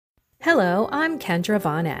Hello, I'm Kendra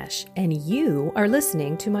Von Esch, and you are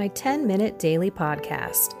listening to my 10-minute daily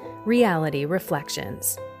podcast, Reality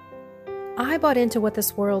Reflections. I bought into what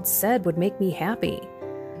this world said would make me happy.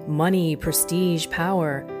 Money, prestige,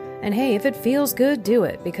 power. And hey, if it feels good, do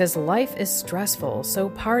it, because life is stressful, so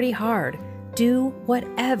party hard. Do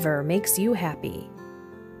whatever makes you happy.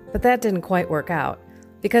 But that didn't quite work out,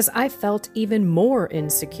 because I felt even more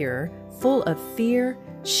insecure, full of fear,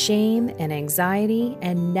 shame, and anxiety,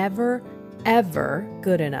 and never, ever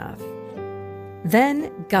good enough.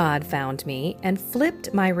 Then God found me and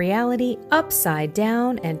flipped my reality upside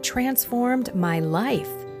down and transformed my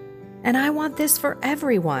life. And I want this for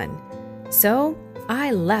everyone. So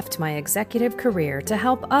I left my executive career to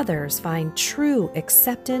help others find true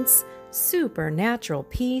acceptance, supernatural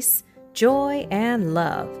peace, joy, and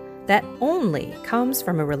love that only comes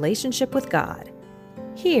from a relationship with God.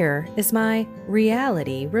 Here is my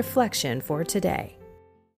reality reflection for today.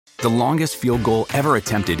 The longest field goal ever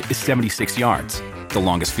attempted is 76 yards. The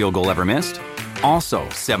longest field goal ever missed? Also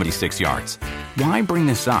 76 yards. Why bring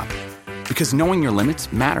this up? Because knowing your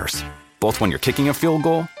limits matters, both when you're kicking a field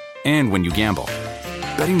goal and when you gamble.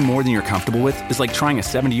 Betting more than you're comfortable with is like trying a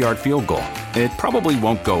 70-yard field goal. It probably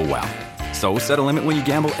won't go well. So set a limit when you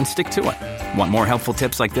gamble and stick to it. Want more helpful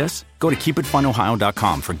tips like this? Go to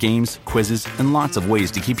keepitfunohio.com for games, quizzes, and lots of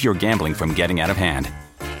ways to keep your gambling from getting out of hand.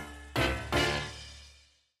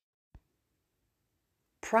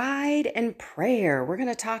 Pride and prayer. We're going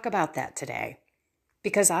to talk about that today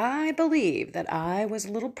because I believe that I was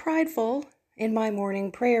a little prideful in my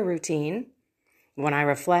morning prayer routine when I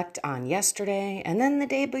reflect on yesterday and then the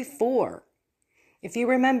day before. If you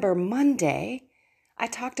remember Monday, I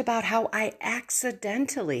talked about how I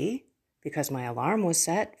accidentally, because my alarm was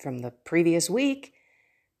set from the previous week,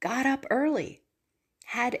 got up early,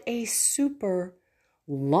 had a super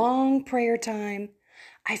long prayer time.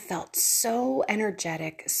 I felt so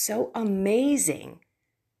energetic, so amazing.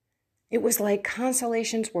 It was like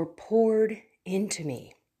consolations were poured into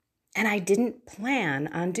me, and I didn't plan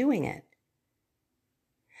on doing it.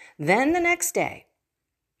 Then the next day,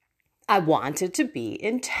 I wanted to be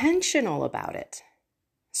intentional about it.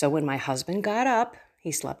 So when my husband got up, he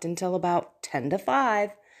slept until about 10 to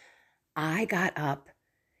 5. I got up,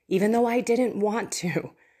 even though I didn't want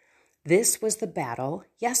to. This was the battle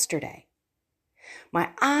yesterday.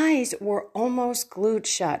 My eyes were almost glued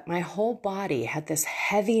shut. My whole body had this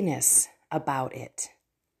heaviness about it.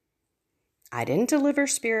 I didn't deliver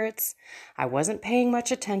spirits. I wasn't paying much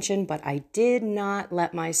attention, but I did not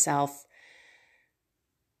let myself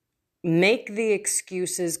make the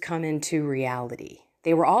excuses come into reality.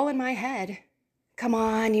 They were all in my head. Come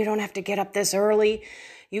on, you don't have to get up this early.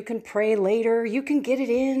 You can pray later. You can get it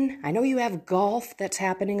in. I know you have golf that's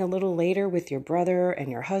happening a little later with your brother and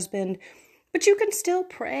your husband, but you can still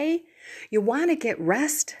pray. You want to get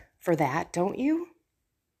rest for that, don't you?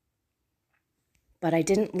 But I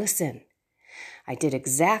didn't listen. I did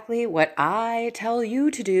exactly what I tell you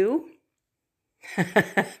to do.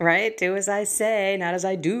 Right? Do as I say, not as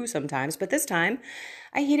I do sometimes. But this time,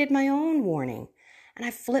 I heeded my own warning. And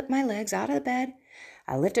I flipped my legs out of the bed.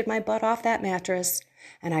 I lifted my butt off that mattress.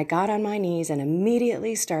 And I got on my knees and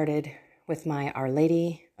immediately started with my Our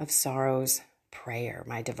Lady of Sorrows prayer,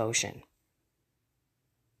 my devotion.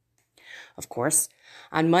 Of course,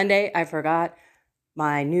 on Monday, I forgot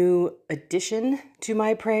my new addition to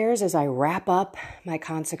my prayers as I wrap up my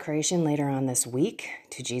consecration later on this week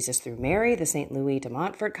to Jesus through Mary, the St. Louis de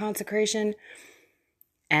Montfort consecration.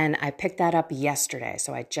 And I picked that up yesterday,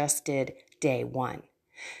 so I just did day 1.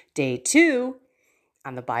 Day 2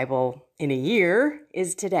 on the Bible in a year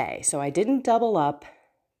is today. So I didn't double up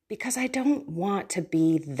because I don't want to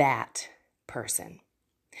be that person.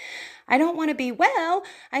 I don't want to be, well,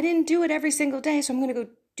 I didn't do it every single day, so I'm going to go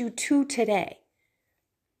do 2 today.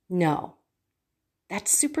 No,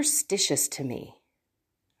 that's superstitious to me.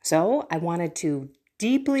 So I wanted to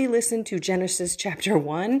deeply listen to Genesis chapter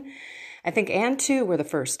 1, I think, and 2 were the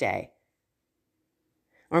first day.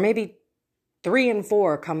 Or maybe 3 and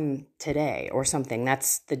 4 come today or something.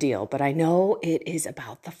 That's the deal. But I know it is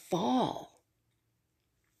about the fall.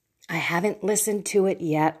 I haven't listened to it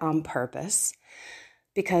yet on purpose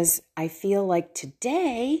because I feel like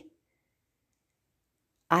today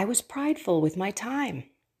I was prideful with my time.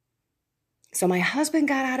 So my husband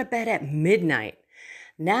got out of bed at midnight.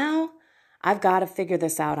 Now I've got to figure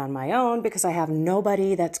this out on my own because I have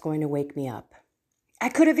nobody that's going to wake me up. I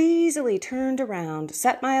could have easily turned around,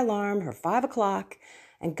 set my alarm for 5 o'clock,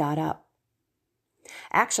 and got up.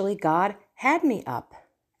 Actually, God had me up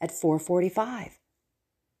at 4:45.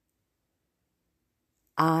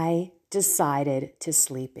 I decided to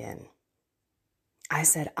sleep in. I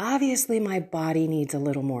said, obviously my body needs a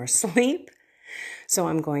little more sleep, so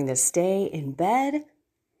I'm going to stay in bed,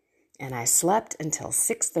 and I slept until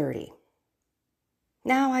 6:30.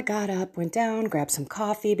 Now I got up, went down, grabbed some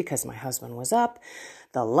coffee because my husband was up.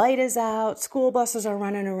 The light is out, school buses are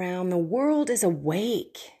running around, the world is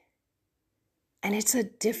awake. And it's a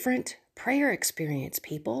different prayer experience,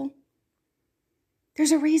 people.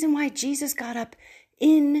 There's a reason why Jesus got up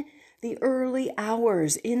in the early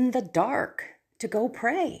hours, in the dark, to go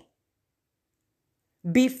pray.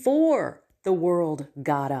 Before the world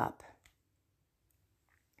got up.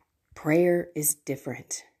 Prayer is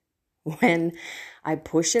different. When I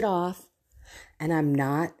push it off and I'm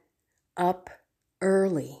not up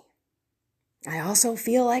early, I also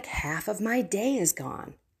feel like half of my day is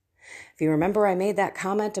gone. If you remember, I made that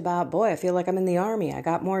comment about, boy, I feel like I'm in the army. I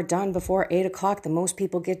got more done before 8 o'clock than most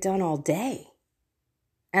people get done all day.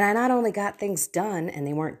 And I not only got things done, and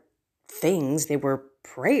they weren't things, they were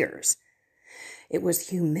prayers. It was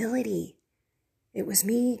humility. It was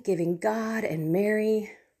me giving God and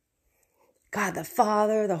Mary, God the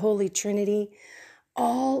Father, the Holy Trinity,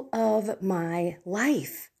 all of my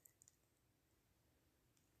life.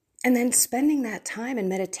 And then spending that time in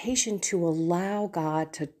meditation to allow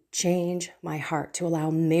God to change my heart, to allow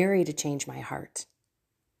Mary to change my heart.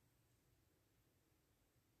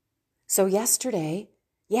 So yesterday,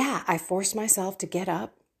 I forced myself to get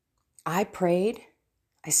up. I prayed.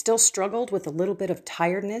 I still struggled with a little bit of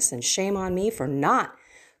tiredness, and shame on me for not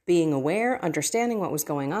being aware, understanding what was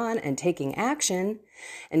going on, and taking action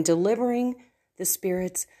and delivering the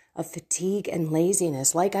spirits of fatigue and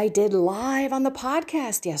laziness like I did live on the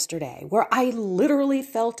podcast yesterday, where I literally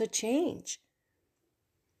felt a change.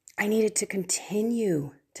 I needed to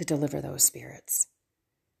continue to deliver those spirits.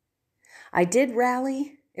 I did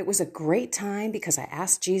rally. It was a great time because I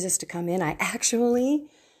asked Jesus to come in. I actually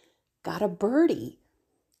got a birdie.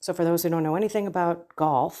 So for those who don't know anything about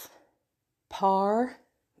golf, par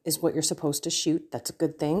is what you're supposed to shoot. That's a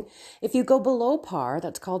good thing. If you go below par,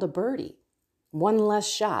 that's called a birdie. One less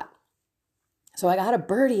shot. So I got a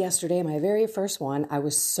birdie yesterday, my very first one. I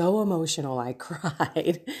was so emotional, I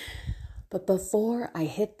cried. But before I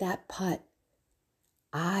hit that putt,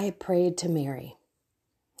 I prayed to Mary.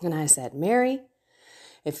 And I said, Mary,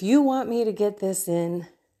 if you want me to get this in,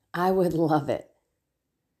 I would love it.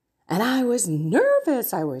 And I was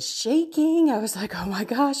nervous. I was shaking. I was like, oh my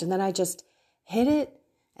gosh. And then I just hit it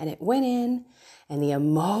and it went in, and the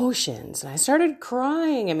emotions. And I started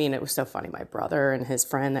crying. I mean, it was so funny. My brother and his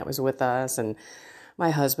friend that was with us and my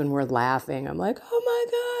husband were laughing. I'm like, oh my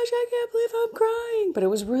gosh, I can't believe I'm crying. But it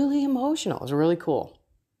was really emotional. It was really cool.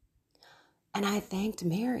 And I thanked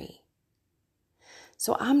Mary.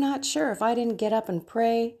 So I'm not sure if I didn't get up and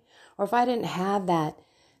pray, or if I didn't have that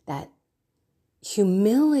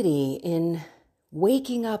humility in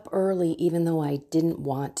waking up early even though I didn't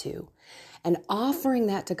want to, and offering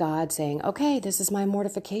that to God, saying, okay, this is my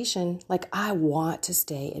mortification. Like, I want to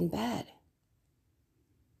stay in bed.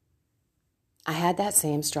 I had that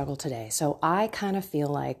same struggle today. So I kind of feel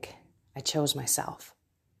like I chose myself.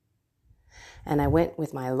 And I went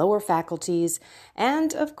with my lower faculties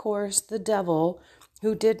and, of course, the devil,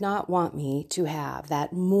 who did not want me to have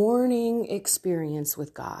that morning experience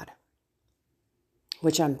with God,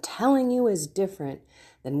 which I'm telling you is different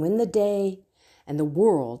than when the day and the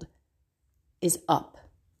world is up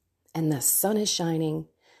and the sun is shining,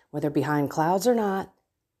 whether behind clouds or not.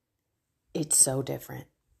 It's so different.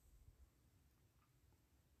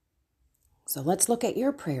 So let's look at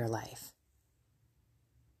your prayer life.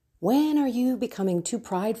 When are you becoming too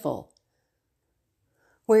prideful,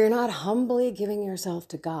 where you're not humbly giving yourself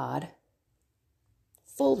to God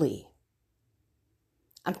fully?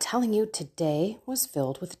 I'm telling you, today was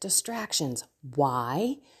filled with distractions.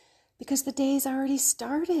 Why? Because the day's already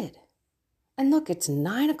started. And look, it's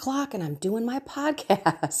 9 o'clock and I'm doing my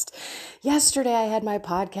podcast. Yesterday I had my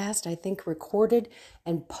podcast, I think, recorded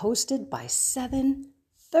and posted by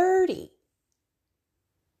 7:30.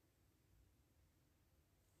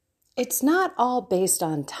 It's not all based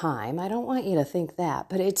on time. I don't want you to think that,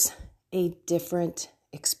 but it's a different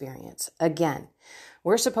experience. Again,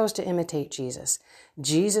 we're supposed to imitate Jesus.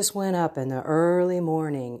 Jesus went up in the early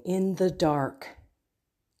morning in the dark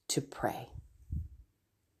to pray.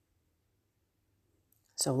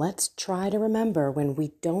 So let's try to remember, when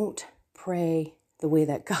we don't pray the way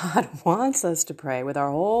that God wants us to pray, with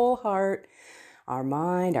our whole heart, our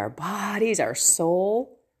mind, our bodies, our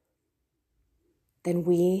soul, then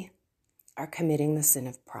we are committing the sin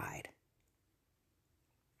of pride.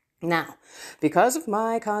 Now, because of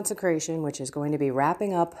my consecration, which is going to be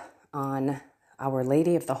wrapping up on Our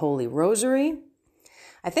Lady of the Holy Rosary,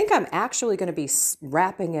 I think I'm actually going to be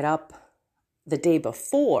wrapping it up the day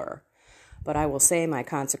before, but I will say my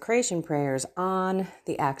consecration prayers on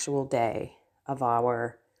the actual day of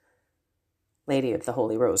Our Lady of the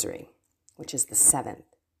Holy Rosary, which is the 7th.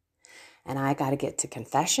 And I got to get to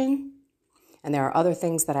confession. And there are other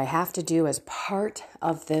things that I have to do as part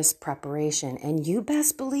of this preparation. And you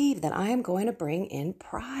best believe that I am going to bring in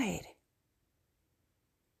pride.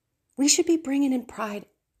 We should be bringing in pride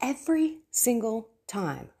every single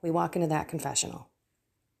time we walk into that confessional.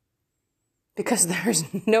 Because there's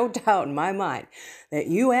no doubt in my mind that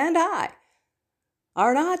you and I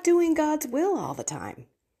are not doing God's will all the time.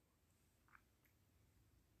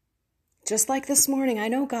 Just like this morning, I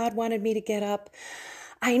know God wanted me to get up.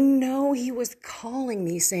 I know He was calling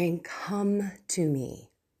me, saying, come to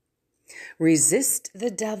me. Resist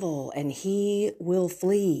the devil and he will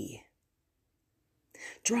flee.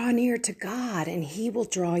 Draw near to God and He will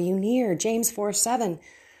draw you near. James 4:7.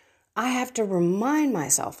 I have to remind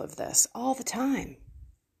myself of this all the time.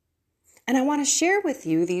 And I want to share with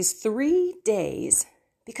you these 3 days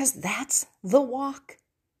because that's the walk.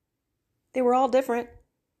 They were all different.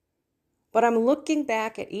 But I'm looking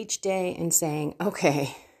back at each day and saying,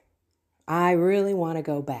 okay, I really want to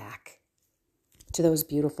go back to those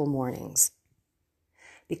beautiful mornings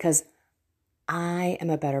because I am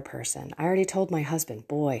a better person. I already told my husband,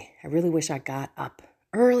 boy, I really wish I got up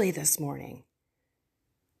early this morning.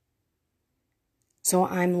 So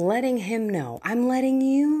I'm letting him know. I'm letting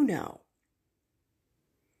you know.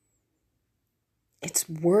 It's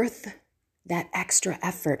worth that extra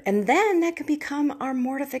effort. And then that can become our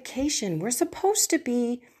mortification. We're supposed to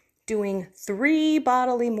be doing 3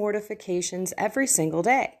 bodily mortifications every single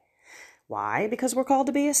day. Why? Because we're called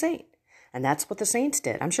to be a saint. And that's what the saints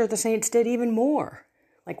did. I'm sure the saints did even more,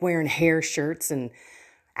 like wearing hair shirts and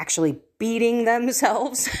actually beating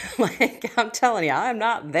themselves. Like, I'm telling you, I'm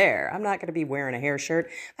not there. I'm not going to be wearing a hair shirt.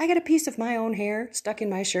 If I get a piece of my own hair stuck in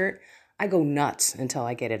my shirt, I go nuts until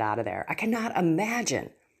I get it out of there. I cannot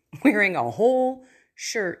imagine wearing a whole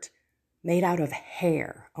shirt made out of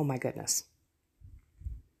hair. Oh my goodness.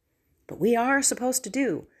 But we are supposed to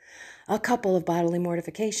do a couple of bodily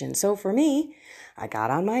mortifications. So for me, I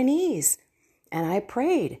got on my knees and I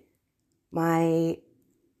prayed. My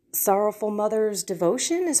Sorrowful Mother's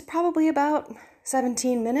devotion is probably about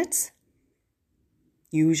 17 minutes.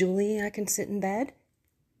 Usually I can sit in bed.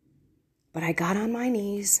 But I got on my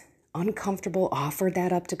knees, uncomfortable, offered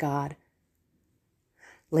that up to God.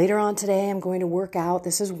 Later on today, I'm going to work out.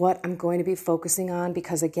 This is what I'm going to be focusing on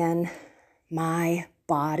because, again, my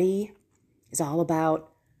body is all about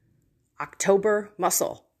October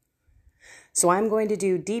muscle. So I'm going to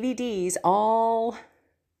do DVDs, all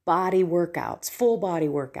body workouts, full body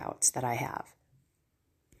workouts that I have.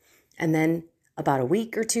 And then about a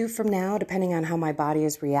week or 2 from now, depending on how my body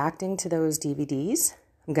is reacting to those DVDs,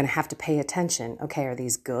 I'm going to have to pay attention. Okay, are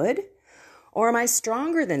these good? Or am I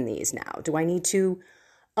stronger than these now? Do I need to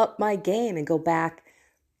up my game and go back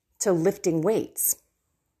to lifting weights?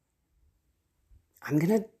 I'm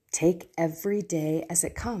going to take every day as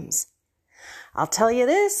it comes. I'll tell you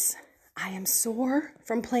this, I am sore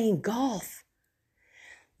from playing golf.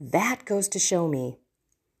 That goes to show me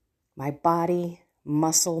my body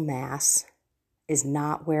muscle mass is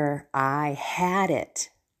not where I had it.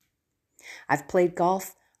 I've played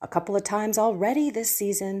golf a couple of times already this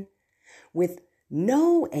season with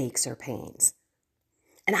no aches or pains.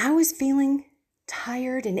 And I was feeling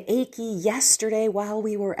tired and achy yesterday while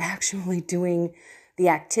we were actually doing the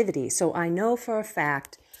activity. So I know for a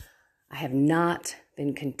fact I have not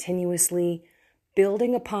been continuously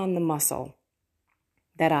building upon the muscle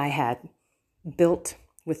that I had built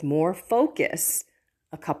with more focus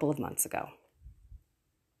a couple of months ago.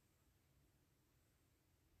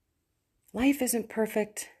 Life isn't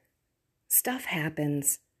perfect. Stuff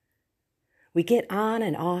happens. We get on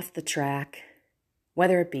and off the track,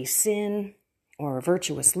 whether it be sin or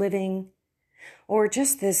virtuous living, or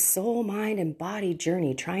just this soul, mind, and body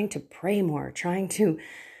journey, trying to pray more, trying to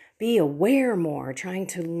be aware more, trying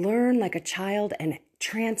to learn like a child and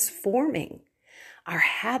transforming our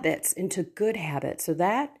habits into good habits so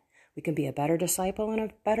that we can be a better disciple and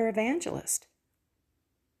a better evangelist.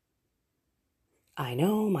 I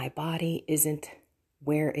know my body isn't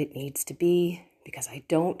where it needs to be because I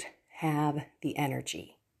don't have the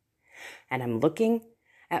energy. And I'm looking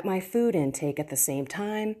at my food intake at the same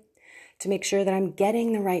time to make sure that I'm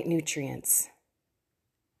getting the right nutrients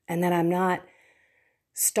and that I'm not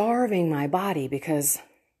starving my body because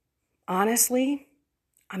honestly,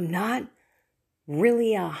 I'm not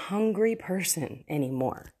really a hungry person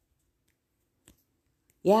anymore.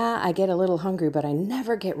 Yeah, I get a little hungry, but I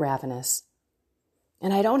never get ravenous.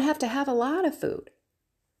 And I don't have to have a lot of food.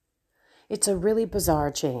 It's a really bizarre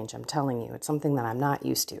change, I'm telling you. It's something that I'm not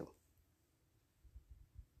used to.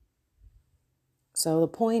 So the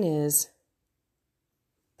point is,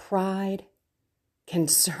 pride can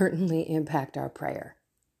certainly impact our prayer.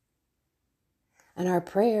 And our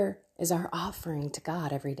prayer is our offering to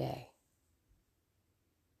God every day.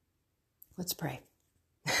 Let's pray.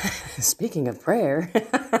 Speaking of prayer,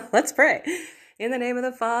 let's pray. In the name of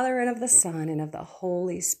the Father, and of the Son, and of the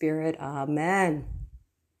Holy Spirit. Amen.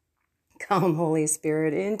 Come, Holy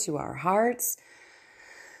Spirit, into our hearts,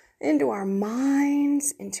 into our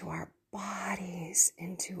minds, into our bodies,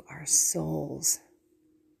 into our souls.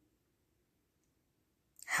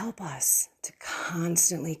 Help us to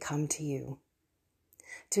constantly come to you,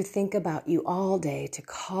 to think about you all day, to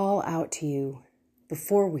call out to you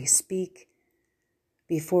before we speak,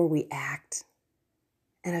 before we act,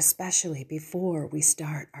 and especially before we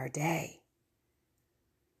start our day.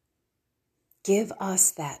 Give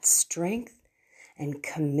us that strength and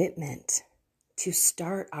commitment to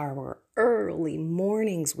start our early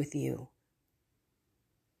mornings with you.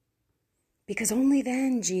 Because only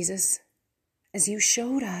then, Jesus, as you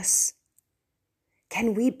showed us,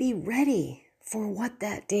 can we be ready for what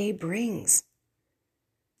that day brings,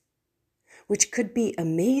 which could be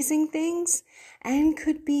amazing things and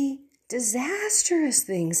could be disastrous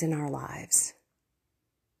things in our lives.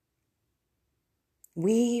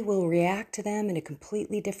 We will react to them in a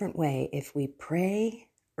completely different way if we pray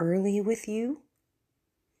early with you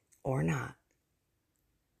or not.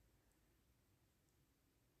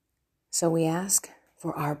 So we ask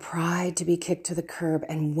for our pride to be kicked to the curb,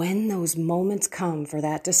 and when those moments come for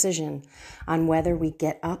that decision on whether we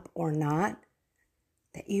get up or not,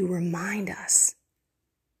 that you remind us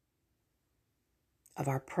of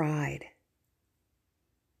our pride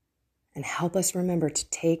and help us remember to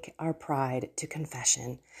take our pride to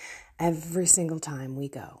confession every single time we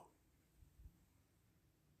go.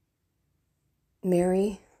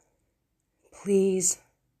 Mary, please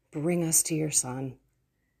bring us to your Son.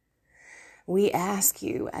 We ask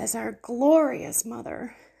you, as our glorious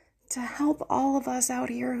mother, to help all of us out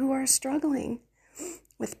here who are struggling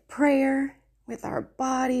with prayer, with our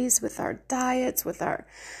bodies, with our diets, with our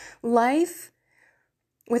life,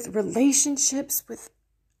 with relationships, with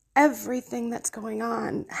everything that's going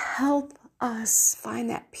on. Help us find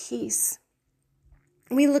that peace.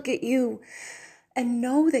 We look at you and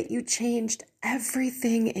know that you changed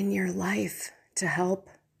everything in your life to help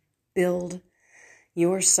build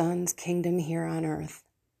your Son's kingdom here on earth.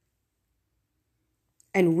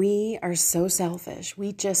 And we are so selfish.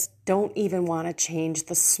 We just don't even want to change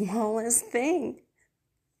the smallest thing.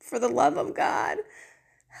 For the love of God,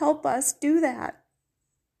 help us do that.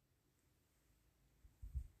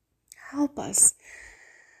 Help us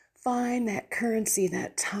find that currency,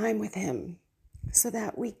 that time with him, so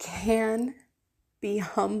that we can be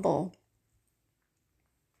humble.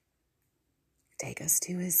 Take us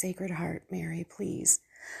to his sacred heart, Mary, please.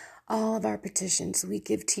 All of our petitions we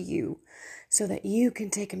give to you so that you can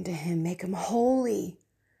take them to him, make them holy.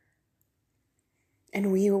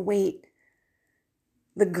 And we await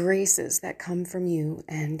the graces that come from you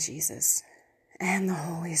and Jesus and the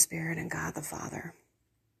Holy Spirit and God the Father.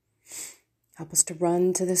 Help us to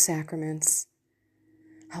run to the sacraments.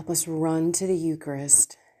 Help us run to the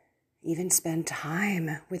Eucharist. Even spend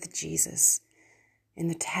time with Jesus in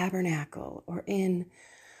the tabernacle or in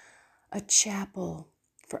a chapel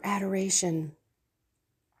for adoration.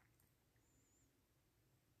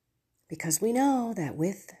 Because we know that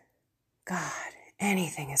with God,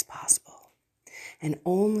 anything is possible. And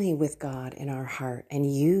only with God in our heart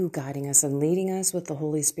and you guiding us and leading us with the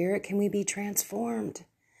Holy Spirit can we be transformed.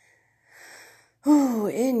 Oh,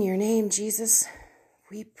 in your name, Jesus,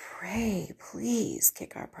 we pray, please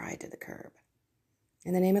kick our pride to the curb.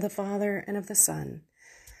 In the name of the Father, and of the Son,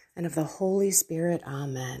 and of the Holy Spirit,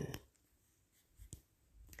 amen.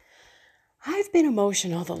 I've been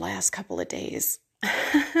emotional the last couple of days.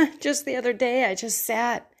 Just the other day, I just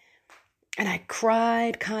sat and I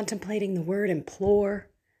cried contemplating the word implore.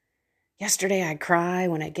 Yesterday, I cry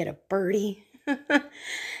when I get a birdie.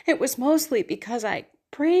 It was mostly because I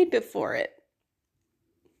prayed before it.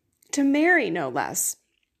 To Mary, no less.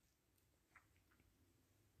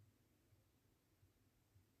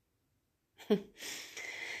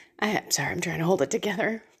 I'm sorry, I'm trying to hold it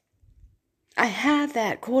together. I had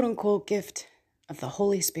that quote-unquote gift of the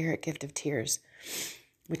Holy Spirit, gift of tears,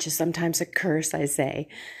 which is sometimes a curse, I say.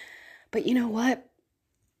 But you know what?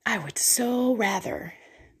 I would so rather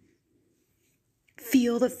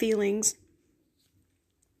feel the feelings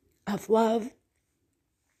of love,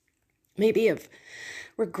 maybe of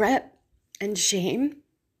regret, and shame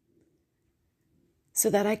so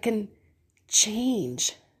that I can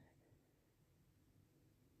change.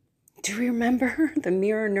 Do you remember the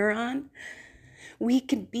mirror neuron? We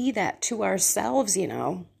can be that to ourselves,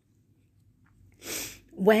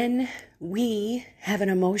 When we have an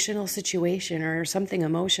emotional situation or something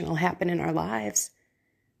emotional happen in our lives,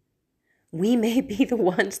 we may be the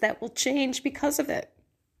ones that will change because of it.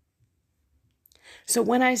 So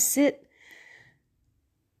when I sit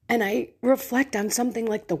and I reflect on something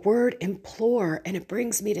like the word implore and it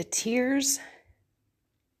brings me to tears,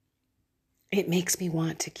 it makes me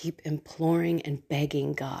want to keep imploring and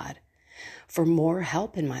begging God for more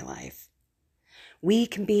help in my life. We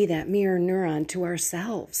can be that mirror neuron to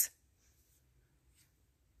ourselves.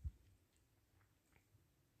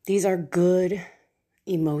 These are good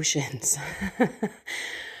emotions.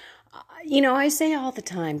 I say all the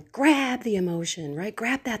time, grab the emotion, right?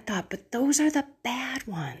 Grab that thought, but those are the bad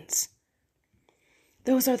ones.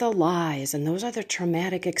 Those are the lies, and those are the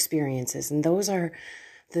traumatic experiences, and those are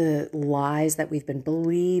the lies that we've been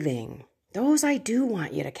believing. Those I do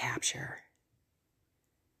want you to capture.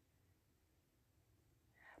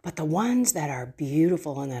 But the ones that are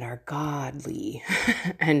beautiful and that are godly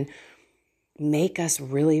and make us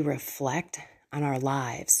really reflect on our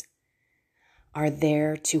lives are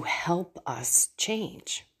there to help us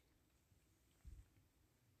change.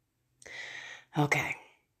 Okay,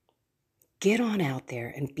 get on out there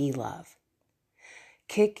and be love.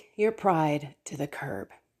 Kick your pride to the curb.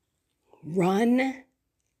 Run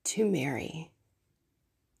to Mary.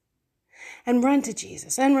 And run to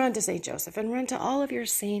Jesus, and run to St. Joseph, and run to all of your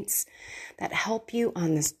saints that help you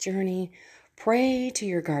on this journey. Pray to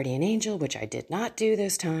your guardian angel, which I did not do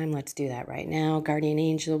this time. Let's do that right now. Guardian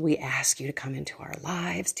angel, we ask you to come into our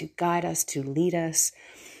lives, to guide us, to lead us,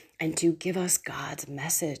 and to give us God's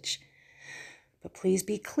message. But please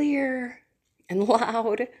be clear and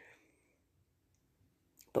loud.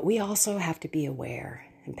 But we also have to be aware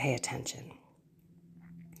and pay attention.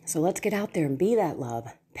 So let's get out there and be that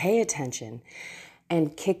love. Pay attention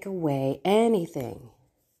and kick away anything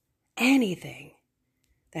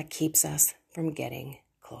that keeps us from getting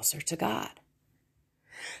closer to God.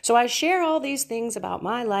 So I share all these things about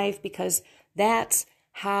my life because that's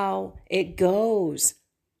how it goes.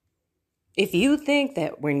 If you think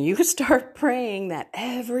that when you start praying that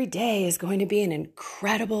every day is going to be an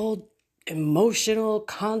incredible, emotional,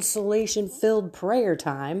 consolation-filled prayer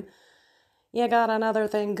time, you got another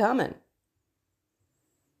thing coming.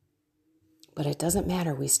 But it doesn't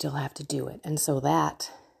matter. We still have to do it. And so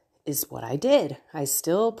that is what I did. I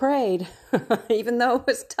still prayed, even though it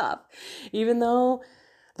was tough, even though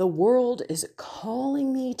the world is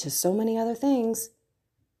calling me to so many other things.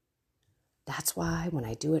 That's why when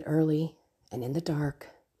I do it early and in the dark,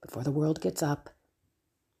 before the world gets up,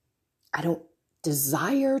 I don't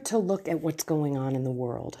desire to look at what's going on in the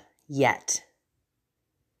world yet.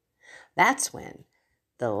 That's when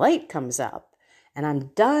the light comes up and I'm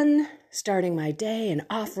done starting my day and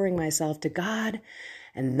offering myself to God,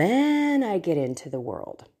 and then I get into the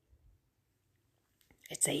world.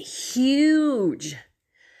 It's a huge,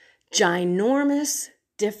 ginormous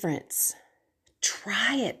difference.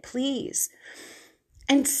 Try it, please.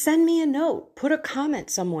 And send me a note. Put a comment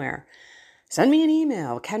somewhere. Send me an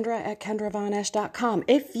email, kendra@kendravonEsch.com.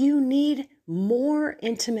 If you need more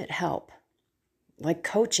intimate help, like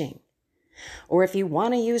coaching, or if you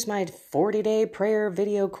want to use my 40-day prayer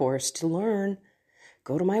video course to learn,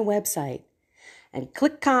 go to my website and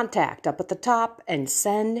click contact up at the top and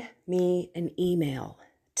send me an email.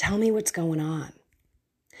 Tell me what's going on.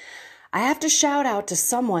 I have to shout out to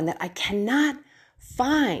someone that I cannot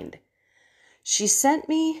find. She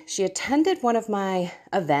attended one of my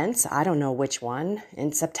events, I don't know which one,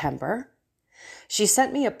 in September. She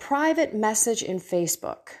sent me a private message in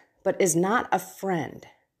Facebook, but is not a friend.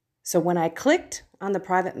 So when I clicked on the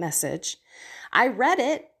private message, I read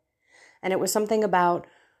it, and it was something about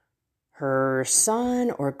her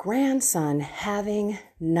son or grandson having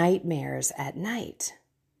nightmares at night.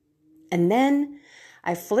 And then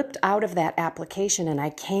I flipped out of that application and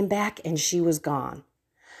I came back and she was gone.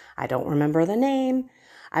 I don't remember the name.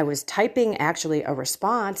 I was typing actually a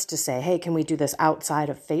response to say, hey, can we do this outside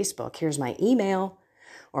of Facebook? Here's my email,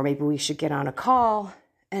 or maybe we should get on a call.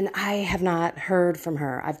 And I have not heard from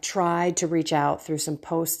her. I've tried to reach out through some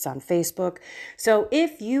posts on Facebook. So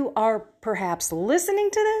if you are perhaps listening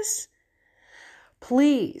to this,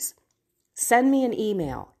 please send me an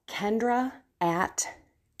email,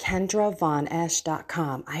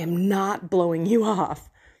 kendra@kendravonEsch.com. I am not blowing you off.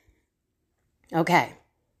 Okay.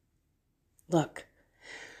 Look,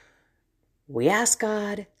 we ask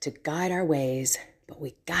God to guide our ways, but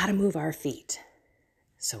we got to move our feet.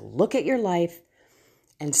 So look at your life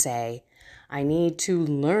and say, I need to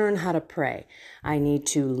learn how to pray. I need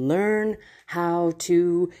to learn how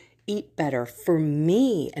to eat better for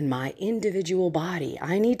me and my individual body.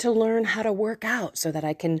 I need to learn how to work out so that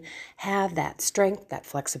I can have that strength, that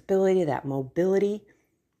flexibility, that mobility,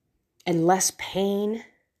 and less pain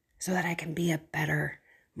so that I can be a better,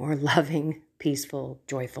 more loving, peaceful,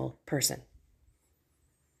 joyful person.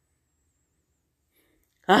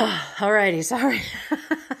 Alrighty, sorry.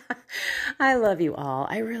 I love you all.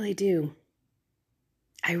 I really do.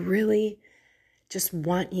 I really just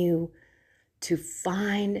want you to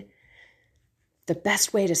find the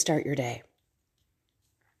best way to start your day.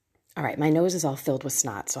 All right, my nose is all filled with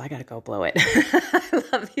snot, so I got to go blow it. I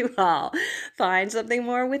love you all. Find something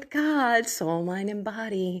more with God, soul, mind, and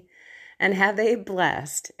body, and have a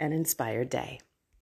blessed and inspired day.